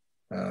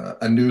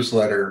a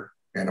newsletter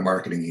and a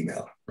marketing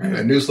email, right?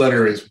 A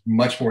newsletter is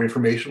much more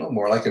informational,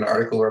 more like an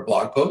article or a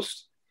blog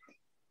post.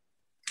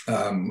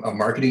 A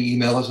marketing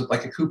email is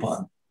like a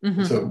coupon.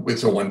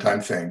 It's a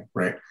one-time thing,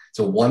 right? It's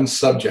a one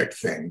subject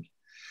thing.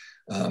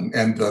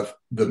 And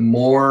the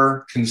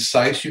more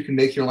concise you can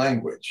make your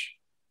language,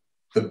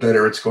 the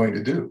better it's going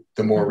to do,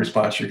 the more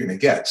response you're going to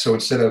get. So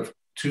instead of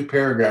 2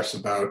 paragraphs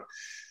about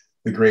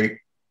the great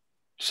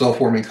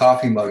self-warming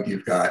coffee mug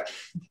you've got,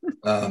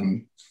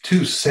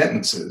 2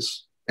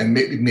 sentences and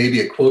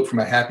maybe a quote from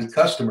a happy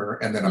customer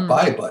and then a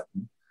buy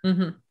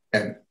button.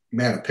 And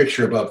man, a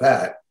picture above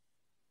that,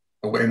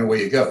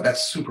 away you go.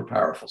 That's super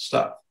powerful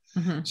stuff.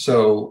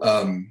 So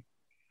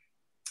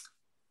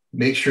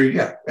make sure,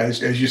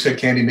 as you said,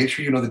 Candy, make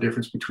sure you know the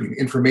difference between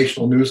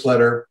informational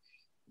newsletter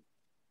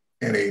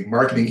and a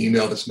marketing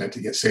email that's meant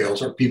to get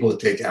sales or people to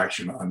take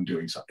action on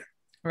doing something.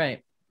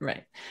 Right.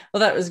 Well,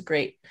 that was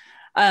great.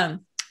 But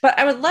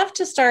I would love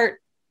to start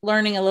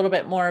learning a little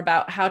bit more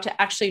about how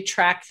to actually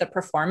track the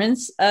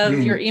performance of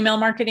your email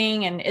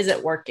marketing and is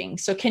it working?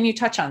 So can you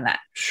touch on that?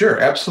 Sure,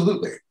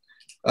 absolutely.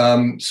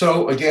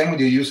 So again, when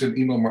you use an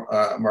email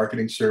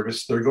marketing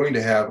service, they're going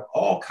to have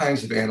all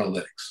kinds of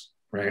analytics,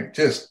 right?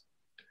 Just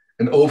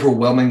an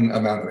overwhelming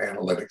amount of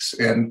analytics.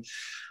 And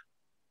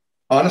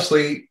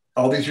honestly,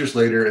 all these years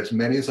later, as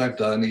many as I've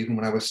done, even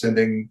when I was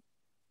sending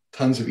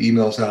tons of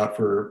emails out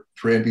for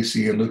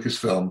NBC and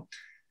Lucasfilm,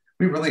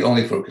 we really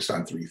only focused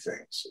on 3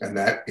 things. And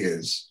that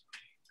is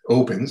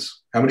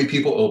opens, how many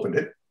people opened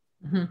it,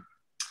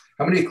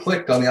 how many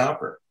clicked on the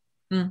offer,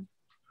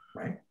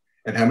 right?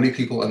 And how many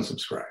people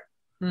unsubscribed.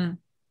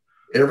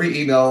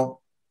 Every email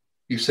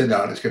you send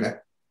out is going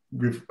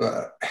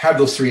to have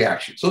those 3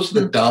 actions. Those are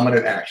the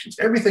dominant actions.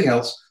 Everything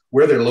else,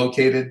 where they're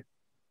located,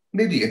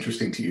 may be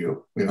interesting to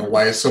you.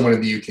 Why is someone in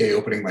the UK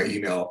opening my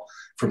email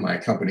from my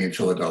company in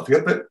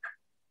Philadelphia? But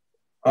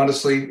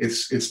honestly,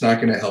 it's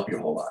not going to help you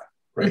a whole lot,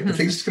 right? The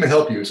thing that's going to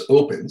help you is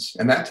opens,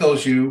 and that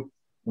tells you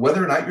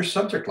whether or not your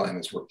subject line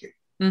is working,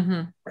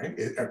 right?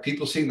 Are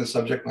people seeing the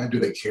subject line? Do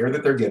they care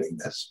that they're getting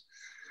this?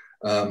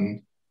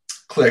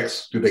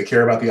 clicks? Do they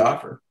care about the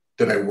offer?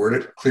 Did I word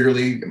it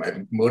clearly? Am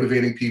I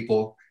motivating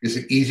people? Is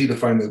it easy to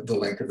find the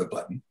link or the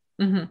button?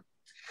 Mm-hmm.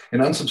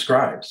 And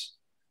unsubscribes.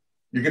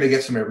 You're going to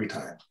get some every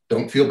time.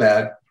 Don't feel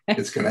bad.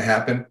 It's going to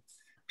happen.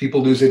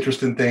 People lose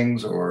interest in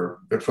things or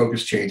their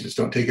focus changes.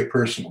 Don't take it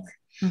personally.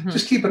 Mm-hmm.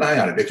 Just keep an eye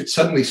on it. If it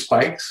suddenly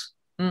spikes,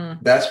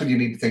 that's when you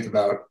need to think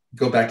about,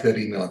 go back to that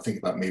email and think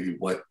about maybe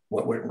what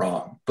went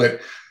wrong.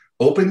 But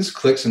opens,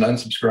 clicks, and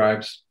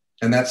unsubscribes,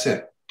 and that's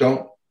it.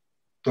 Don't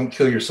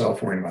kill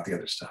yourself worrying about the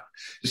other stuff.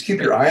 Just keep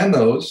your eye on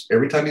those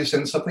every time you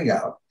send something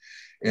out.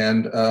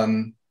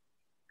 And,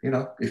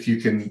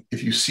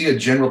 if you see a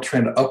general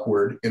trend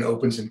upward in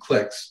opens and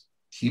clicks,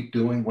 keep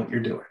doing what you're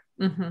doing.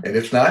 Mm-hmm. And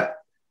if not,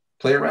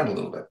 play around a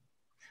little bit.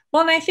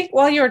 Well, and I think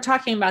while you were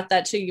talking about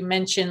that too, you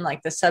mentioned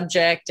like the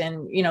subject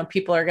and,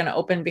 people are going to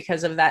open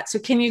because of that. So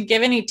can you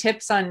give any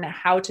tips on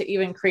how to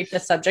even create the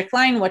subject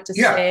line, what to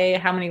say,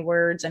 how many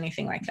words,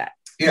 anything like that?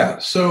 Yeah.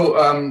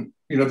 So,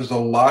 there's a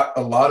lot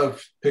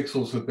of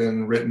pixels have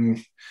been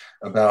written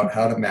about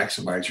how to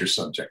maximize your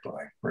subject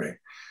line, right?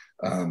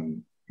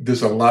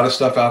 There's a lot of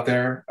stuff out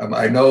there.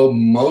 I know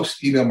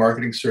most email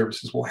marketing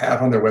services will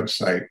have on their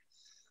website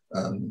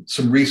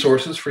some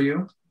resources for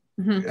you.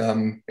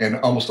 Mm-hmm. And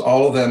almost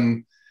all of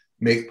them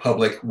make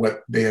public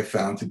what they have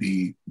found to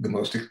be the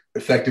most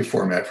effective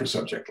format for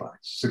subject lines,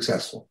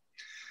 successful.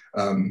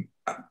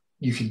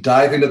 You can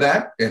dive into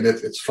that, and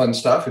it's fun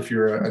stuff if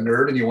you're a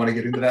nerd and you want to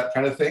get into that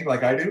kind of thing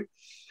like I do.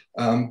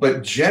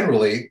 But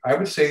generally, I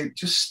would say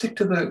just stick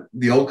to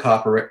the old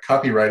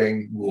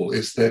copywriting rule,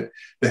 is that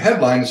the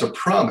headline is a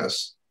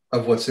promise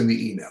of what's in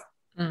the email,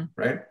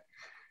 right?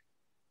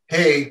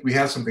 Hey, we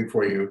have something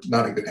for you,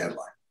 not a good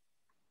headline.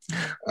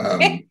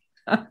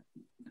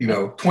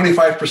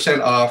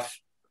 25% off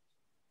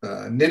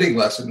knitting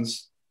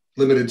lessons,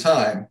 limited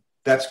time.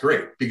 That's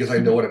great because I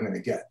know what I'm going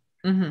to get.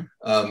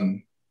 Mm-hmm.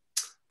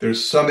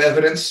 There's some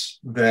evidence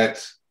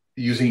that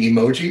using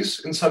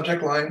emojis in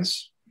subject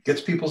lines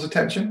gets people's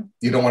attention.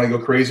 You don't want to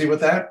go crazy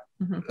with that.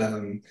 Mm-hmm.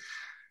 And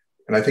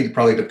I think it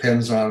probably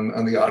depends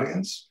on the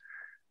audience.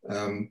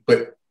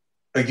 But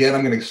again,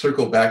 I'm going to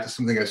circle back to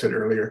something I said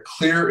earlier.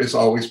 Clear is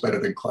always better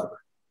than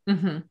clever.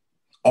 Mm-hmm.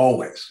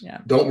 Always. Yeah.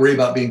 Don't worry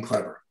about being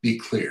clever. Be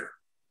clear.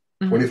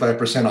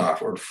 25%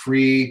 off or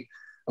free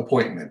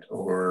appointment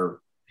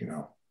or,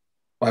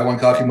 buy one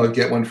coffee mug,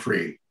 get one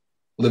free,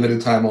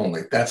 limited time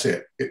only. That's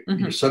it.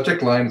 Your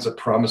subject line is a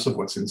promise of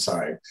what's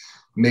inside.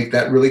 Make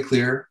that really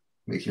clear.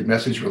 Make your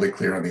message really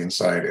clear on the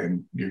inside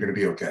and you're going to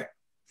be okay.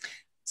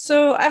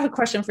 So I have a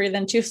question for you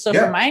then too. So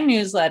for my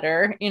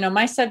newsletter,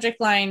 my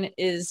subject line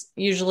is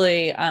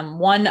usually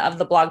one of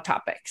the blog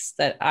topics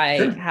that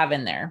I have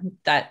in there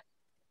that,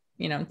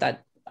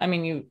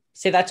 you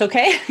say that's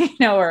okay,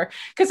 or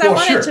because I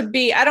want it to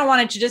be, I don't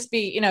want it to just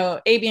be,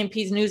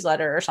 ABNP's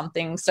newsletter or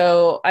something.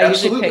 So I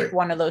usually pick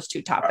one of those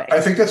two topics.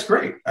 I think that's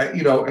great.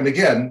 And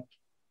again,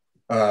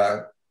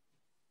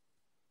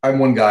 I'm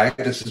one guy.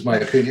 This is my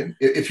opinion.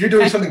 If you're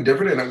doing something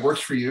different and it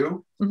works for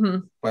you,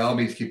 by all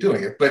means, keep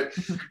doing it. But,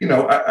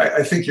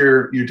 I think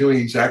you're doing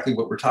exactly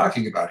what we're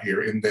talking about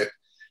here in that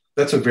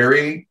that's a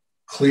very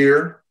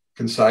clear,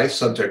 concise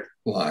subject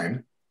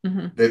line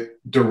that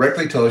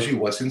directly tells you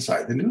what's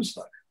inside the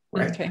newsletter.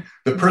 Right. Okay.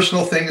 The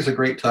personal thing is a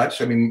great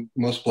touch. I mean,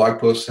 most blog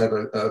posts have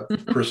a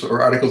personal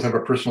or articles have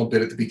a personal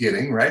bit at the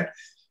beginning, right?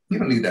 You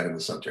don't need that in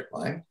the subject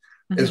line.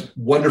 As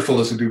wonderful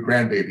as a new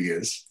grandbaby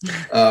is,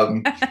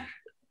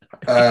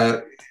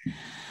 I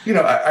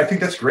think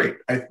that's great.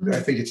 I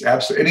think it's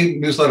absolutely, any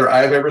newsletter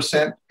I've ever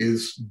sent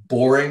is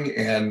boring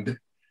and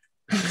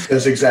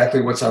says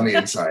exactly what's on the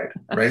inside,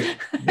 right?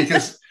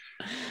 Because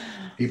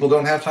people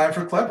don't have time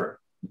for clever,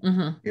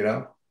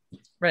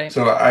 Right.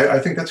 So I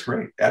think that's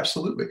great.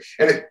 Absolutely.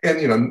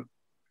 And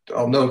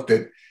I'll note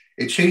that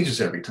it changes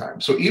every time.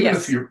 So even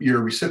if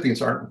your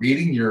recipients aren't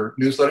reading your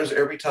newsletters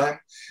every time,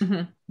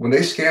 when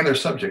they scan their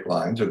subject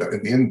lines or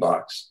in the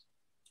inbox,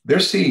 they're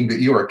seeing that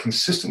you are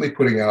consistently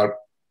putting out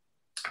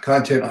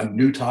content on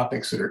new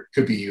topics that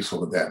could be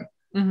useful to them.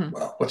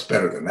 Well, what's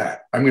better than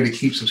that? I'm going to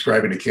keep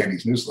subscribing to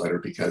Candy's newsletter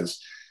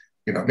because,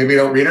 maybe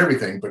I don't read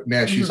everything, but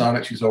man, she's on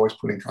it. She's always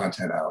putting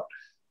content out,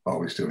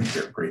 always doing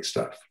great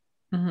stuff.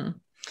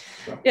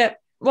 So. Yeah.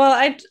 Well,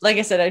 I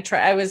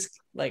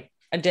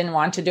didn't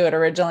want to do it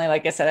originally.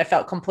 Like I said, I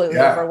felt completely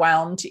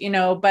overwhelmed,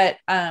 but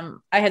I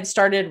had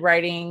started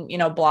writing,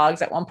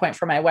 blogs at one point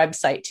for my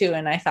website too.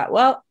 And I thought,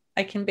 well,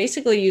 I can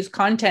basically use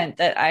content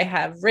that I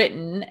have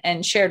written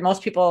and shared.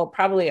 Most people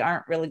probably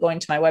aren't really going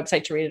to my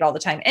website to read it all the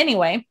time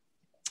anyway.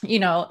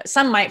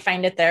 Some might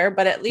find it there,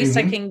 but at least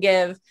I can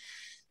give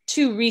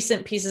 2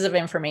 recent pieces of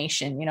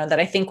information, that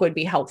I think would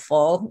be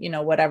helpful,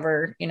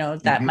 whatever,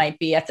 that might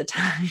be at the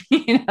time,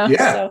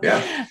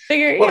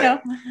 Figure,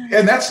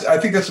 And I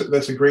think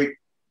that's a great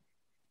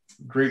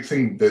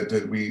thing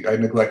that I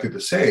neglected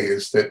to say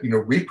is that,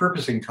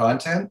 repurposing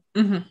content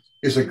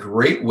is a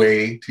great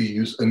way to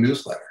use a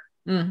newsletter.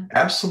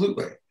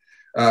 Absolutely.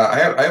 I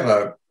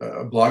have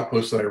a blog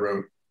post that I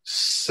wrote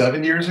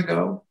 7 years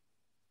ago,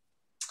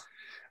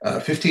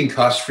 15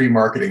 cost-free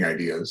marketing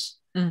ideas.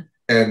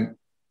 And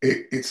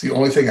it's the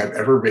only thing I've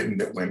ever written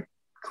that went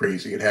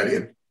crazy. It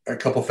had a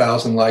couple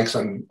thousand likes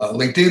on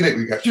LinkedIn that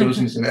we got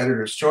chosen as an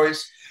editor's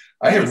choice.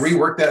 I have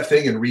reworked that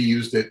thing and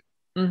reused it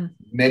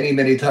many,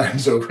 many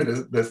times over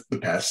the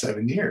past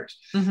 7 years,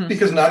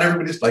 because not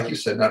everybody's, like you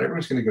said, not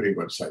everyone's going to go to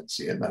your website and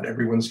see it. Not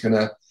everyone's going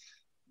to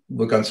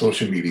look on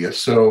social media.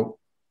 So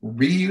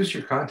reuse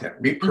your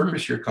content,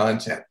 repurpose your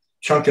content,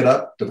 chunk it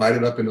up, divide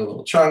it up into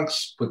little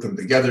chunks, put them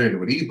together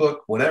into an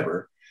ebook,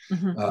 whatever.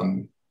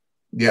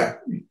 Yeah,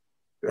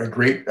 a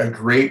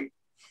great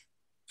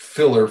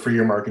filler for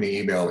your marketing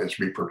email is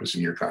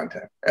repurposing your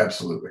content.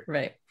 Absolutely.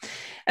 Right.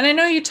 And I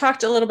know you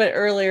talked a little bit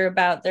earlier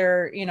about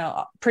there,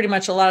 pretty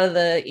much a lot of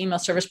the email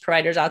service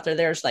providers out there,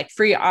 there's like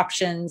free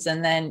options.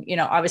 And then,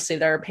 obviously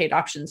there are paid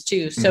options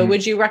too. So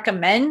would you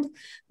recommend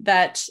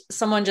that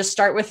someone just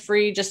start with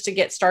free just to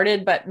get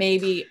started, but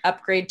maybe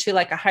upgrade to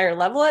like a higher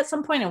level at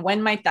some point? And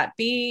when might that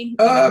be?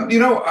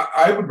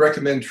 I would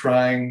recommend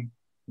trying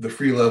the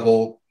free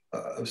level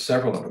of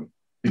several of them,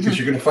 because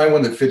you're going to find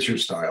one that fits your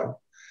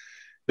style.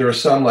 There are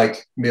some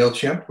like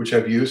MailChimp, which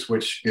I've used,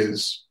 which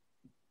is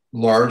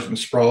large and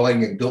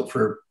sprawling and built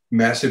for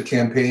massive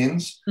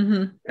campaigns.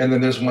 And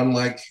then there's one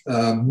like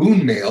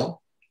Moonmail,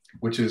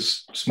 which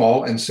is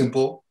small and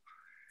simple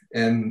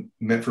and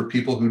meant for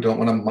people who don't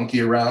want to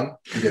monkey around,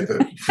 forgive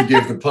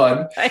the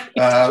pun,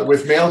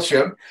 with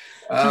MailChimp.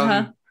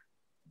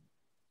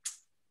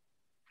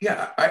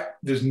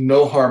 There's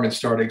no harm in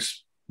starting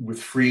with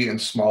free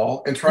and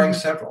small and trying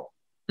several.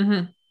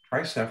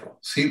 Try several.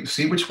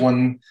 See which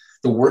one,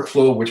 the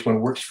workflow, which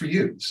one works for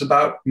you. It's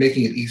about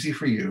making it easy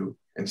for you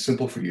and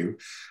simple for you.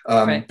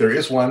 There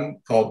is one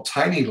called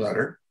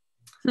TinyLetter,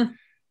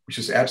 which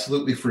is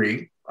absolutely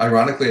free.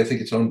 Ironically, I think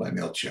it's owned by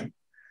MailChimp.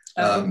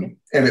 And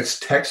it's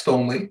text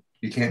only.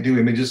 You can't do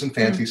images and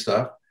fancy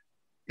stuff.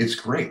 It's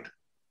great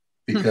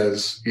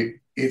because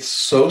it's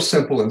so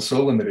simple and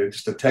so limited.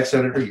 Just a text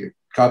editor, you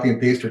copy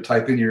and paste or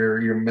type in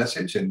your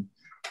message and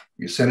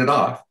you send it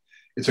off.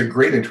 It's a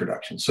great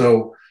introduction.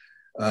 So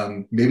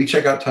maybe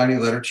check out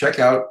TinyLetter. Check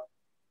out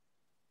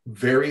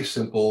very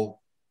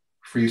simple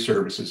free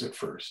services at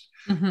first.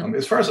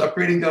 As far as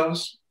upgrading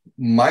goes,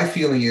 my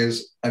feeling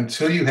is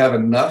until you have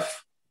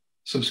enough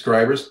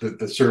subscribers that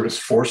the service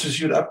forces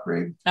you to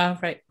upgrade,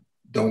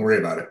 don't worry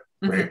about it.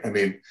 Right? I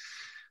mean,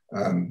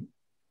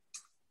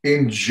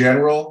 in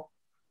general,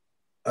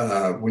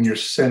 when you're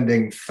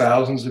sending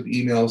thousands of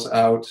emails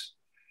out,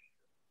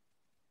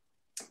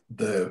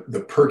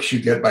 the perks you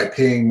get by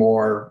paying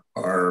more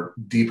are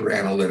deeper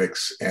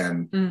analytics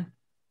and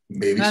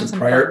maybe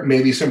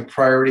some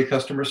priority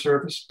customer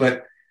service.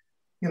 But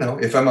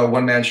if I'm a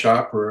one-man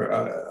shop or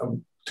a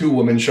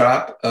two-woman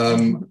shop,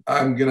 I'm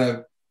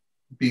gonna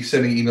be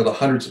sending email to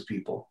hundreds of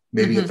people,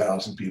 maybe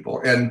 1,000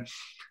 people, and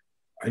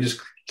I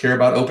just care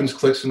about opens,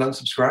 clicks, and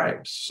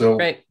unsubscribes. So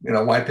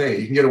why pay?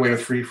 You can get away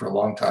with free for a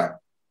long time.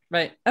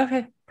 Right.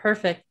 Okay.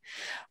 Perfect.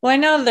 Well, I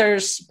know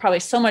there's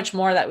probably so much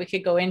more that we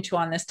could go into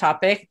on this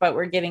topic, but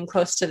we're getting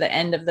close to the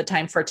end of the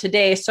time for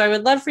today. So I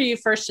would love for you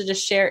first to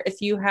just share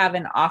if you have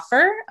an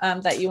offer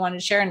that you want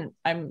to share. And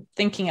I'm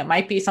thinking it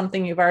might be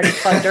something you've already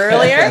plugged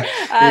earlier.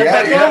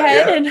 But go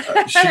ahead and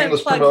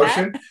shameless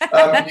promotion.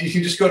 You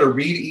can just go to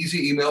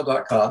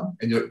readeasyemail.com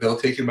and they'll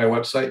take you to my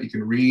website. You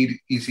can read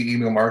Easy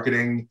Email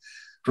Marketing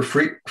for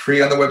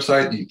free on the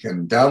website. You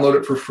can download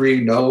it for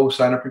free, no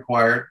sign up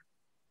required.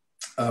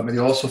 And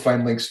you'll also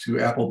find links to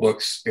Apple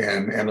Books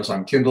and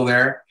Amazon Kindle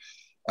there.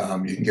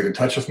 You can get in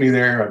touch with me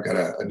there. I've got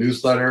a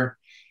newsletter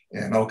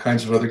and all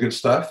kinds of other good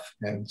stuff.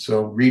 And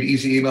so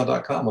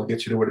readeasyemail.com will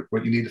get you to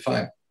what you need to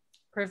find.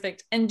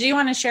 Perfect. And do you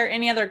want to share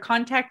any other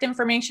contact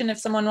information if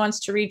someone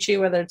wants to reach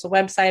you, whether it's a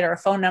website or a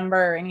phone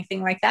number or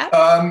anything like that?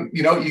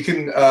 You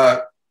can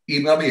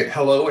email me at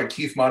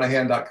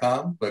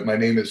hello@keithmonahan.com, but my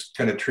name is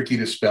kind of tricky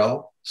to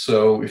spell.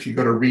 So if you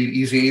go to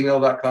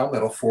readeasyemail.com,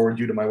 that'll forward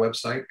you to my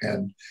website,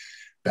 and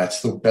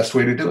that's the best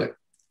way to do it.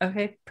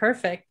 Okay,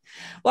 perfect.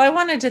 Well, I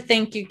wanted to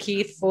thank you,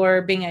 Keith,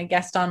 for being a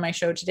guest on my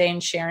show today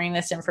and sharing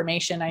this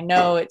information. I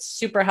know it's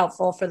super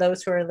helpful for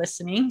those who are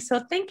listening.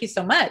 So thank you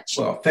so much.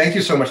 Well, thank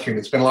you so much, Kim.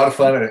 It's been a lot of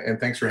fun, and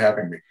thanks for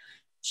having me.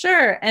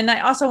 Sure. And I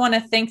also want to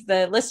thank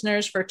the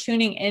listeners for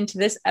tuning into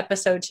this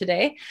episode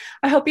today.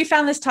 I hope you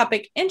found this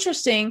topic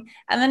interesting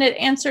and then it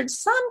answered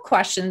some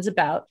questions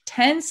about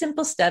 10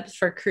 simple steps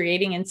for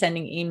creating and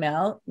sending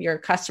email your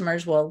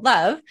customers will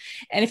love.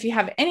 And if you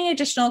have any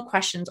additional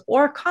questions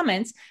or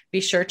comments,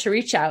 be sure to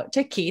reach out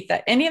to Keith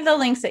at any of the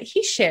links that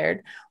he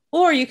shared,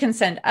 or you can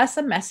send us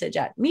a message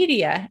at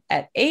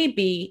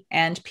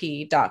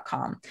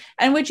media@abandp.com.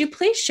 And would you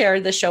please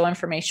share the show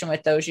information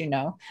with those you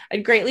know?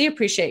 I'd greatly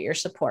appreciate your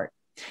support.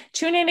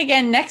 Tune in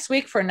again next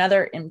week for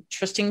another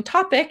interesting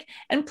topic.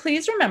 And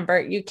please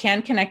remember, you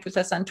can connect with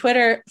us on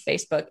Twitter,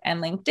 Facebook,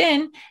 and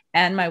LinkedIn.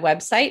 And my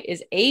website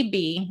is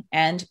abandp.com.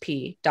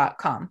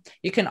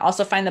 You can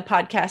also find the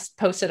podcast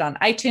posted on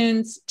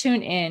iTunes,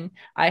 TuneIn,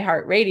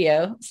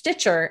 iHeartRadio,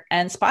 Stitcher,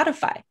 and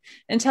Spotify.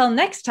 Until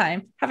next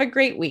time, have a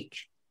great week.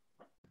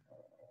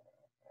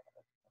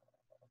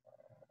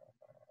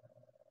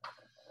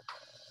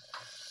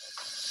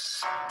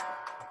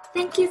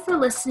 Thank you for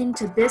listening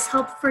to Biz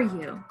Help for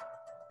You.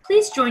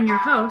 Please join your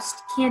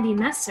host, Candy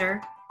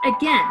Messer,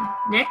 again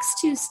next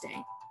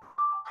Tuesday.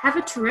 Have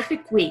a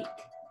terrific week.